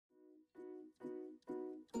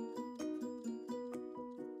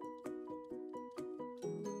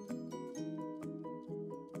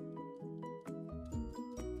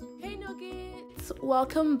nuggets,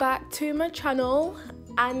 welcome back to my channel,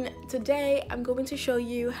 and today I'm going to show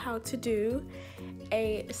you how to do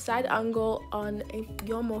a side angle on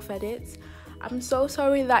your morph edits. I'm so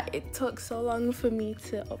sorry that it took so long for me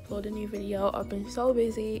to upload a new video. I've been so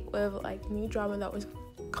busy with like new drama that was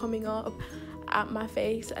coming up at my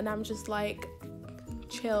face, and I'm just like,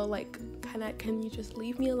 chill, like can you just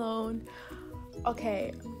leave me alone?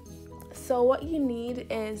 Okay, so what you need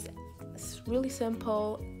is, it's really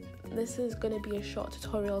simple. This is gonna be a short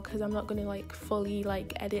tutorial because I'm not gonna like fully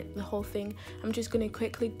like edit the whole thing. I'm just gonna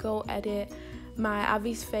quickly go edit my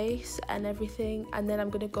Abby's face and everything, and then I'm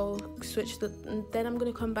gonna go switch and then I'm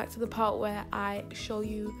gonna come back to the part where I show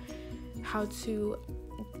you how to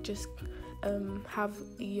just have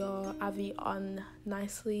your Abby on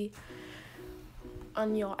nicely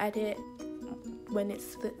on your edit when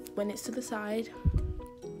it's to the side.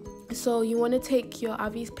 So you want to take your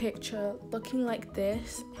Abby's picture looking like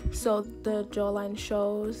this, so the jawline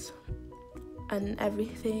shows and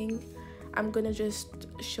everything. I'm gonna just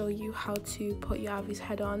show you how to put your Abby's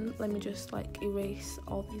head on. Let me just like erase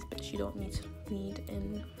all these bits you don't need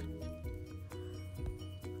in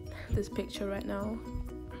this picture right now.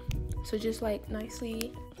 So just like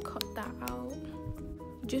nicely cut that out.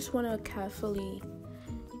 You just want to carefully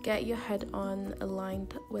get your head on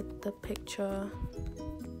aligned with the picture.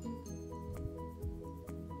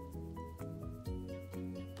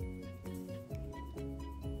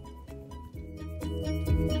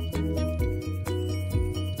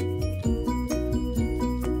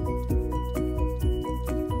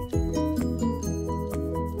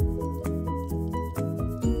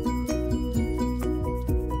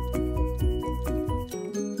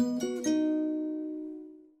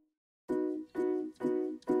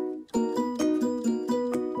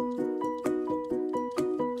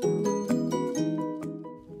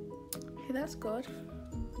 That's good.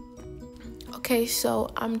 Okay,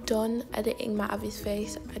 so I'm done editing my Abby's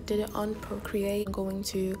face. I did it on Procreate. I'm going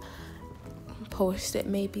to post it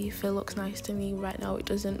maybe if it looks nice to me. Right now it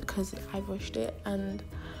doesn't because I rushed it and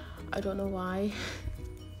I don't know why.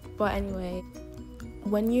 But anyway,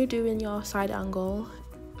 when you're doing your side angle,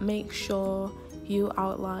 make sure you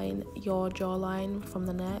outline your jawline from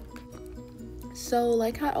the neck. So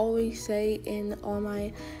like I always say in all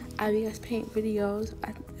my IbisPaint videos,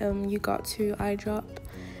 you got to eye drop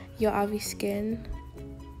your Abby skin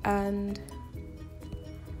and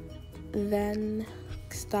then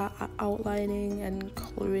start outlining and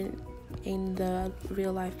coloring in the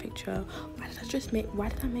real life picture. Why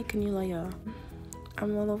did I make a new layer?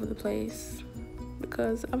 I'm all over the place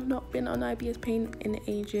because I've not been on IbisPaint in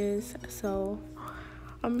ages, so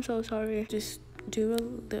I'm so sorry. Just do a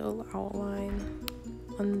little outline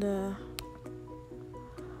under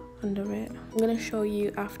it. I'm gonna show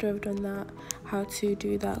you after I've done that how to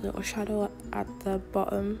do that little shadow at the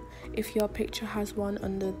bottom if your picture has one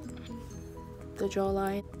under the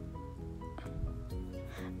jawline.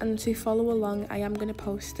 And to follow along, I am gonna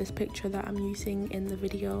post this picture that I'm using in the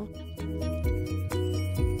video.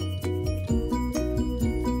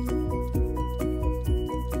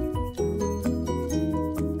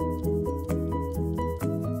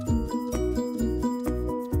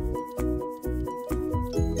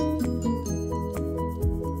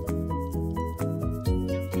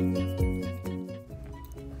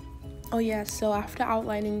 Oh yeah, so after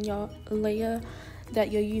outlining your layer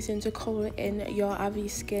that you're using to color in your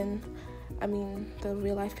Abby's skin, I mean the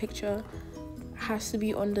real life picture, has to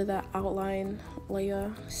be under that outline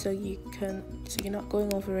layer so you're not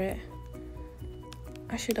going over it.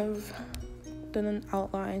 I should have done an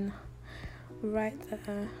outline right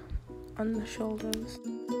there on the shoulders.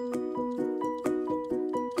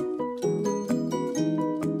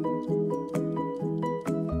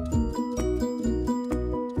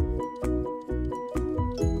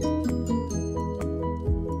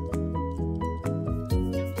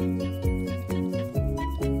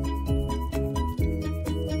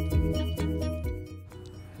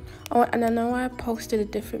 Oh, and I know I posted a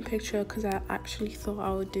different picture because I actually thought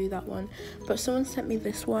I would do that one, but someone sent me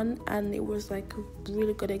this one and it was like a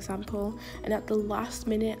really good example, and at the last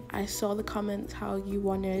minute I saw the comments how you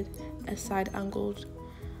wanted a side angled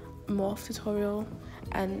morph tutorial,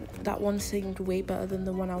 and that one seemed way better than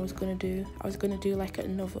the one I was gonna do. I was gonna do like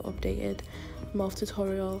another updated morph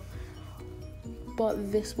tutorial, but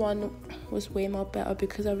this one was way more better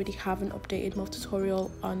because I already have an updated morph tutorial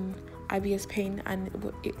on IbisPaint and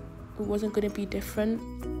it wasn't going to be different.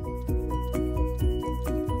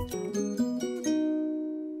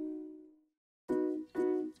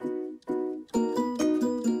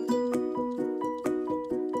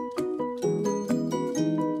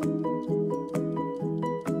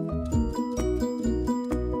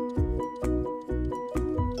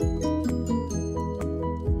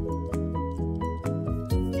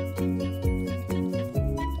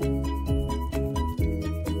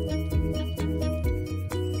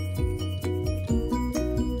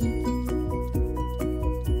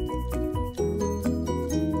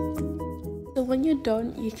 when you're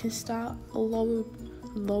done, you can start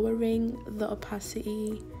lowering the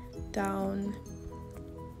opacity down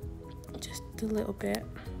just a little bit.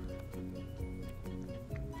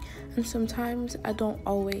 And sometimes I don't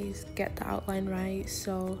always get the outline right,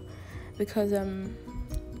 so because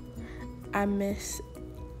I miss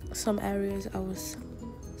some areas I was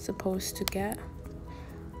supposed to get,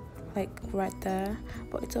 like right there,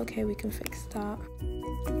 but it's okay, we can fix that.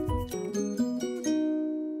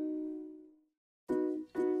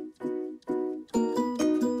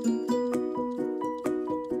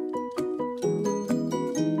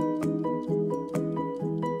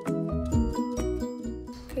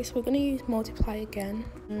 Okay, so we're going to use multiply again,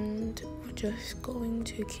 and we're just going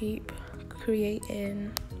to keep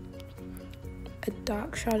creating a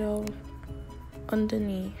dark shadow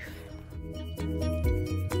underneath.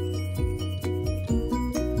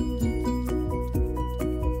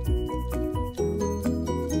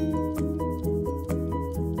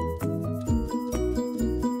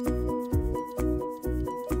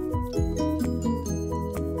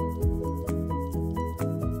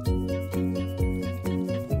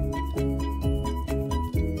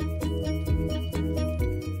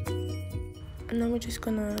 And then we're just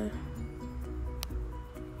gonna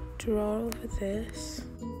draw over this.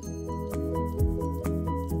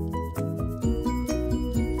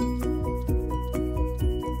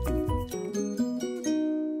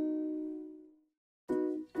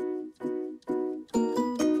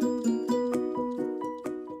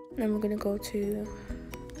 Then we're gonna go to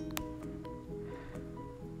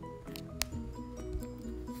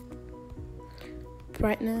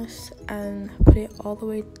brightness and put it all the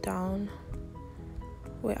way down.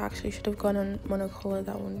 We actually should have gone on monocolor,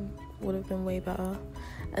 that one would have been way better.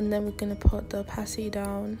 And then we're gonna put the opacity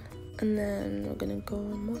down, and then we're gonna go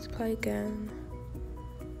and multiply again.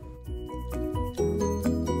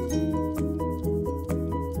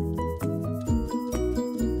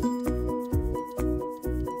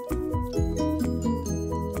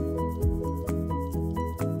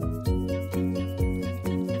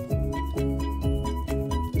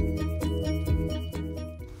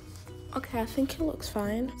 Okay, I think it looks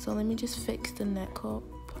fine. So let me just fix the neck up.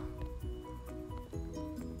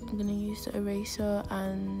 I'm gonna use the eraser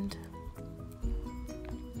and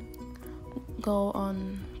go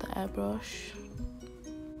on the airbrush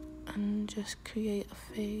and just create a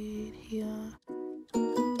fade here.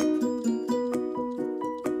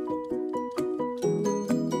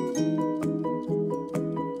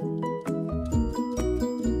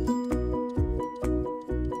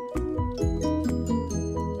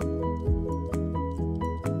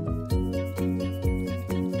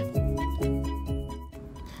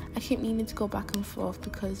 I keep needing to go back and forth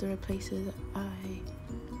because there are places I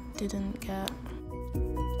didn't get.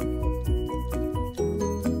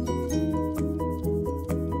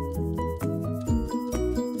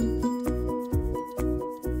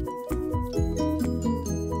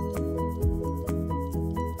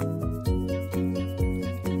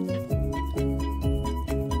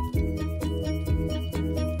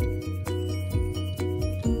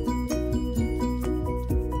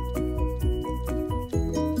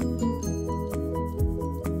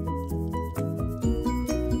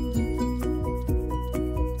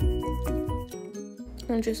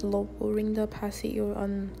 I'm just lowering the opacity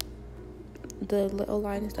on the little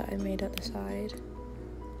lines that I made at the side.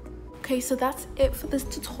 Okay, so that's it for this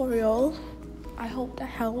tutorial. I hope that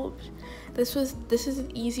helped. This is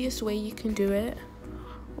the easiest way you can do it.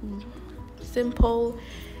 Simple.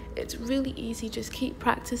 It's really easy. Just keep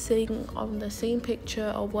practicing on the same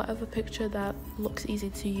picture or whatever picture that looks easy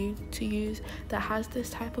to you to use that has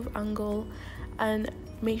this type of angle, and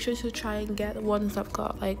make sure to try and get the ones that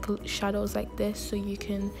got like shadows like this, so you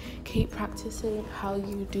can keep practicing how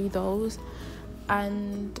you do those,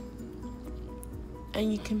 and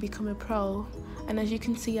you can become a pro. And as you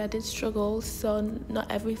can see, I did struggle, so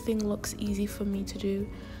not everything looks easy for me to do,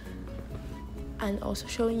 and also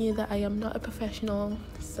showing you that I am not a professional.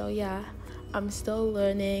 So yeah, I'm still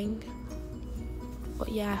learning,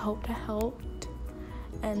 but yeah, I hope that helped,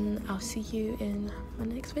 and I'll see you in my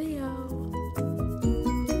next video.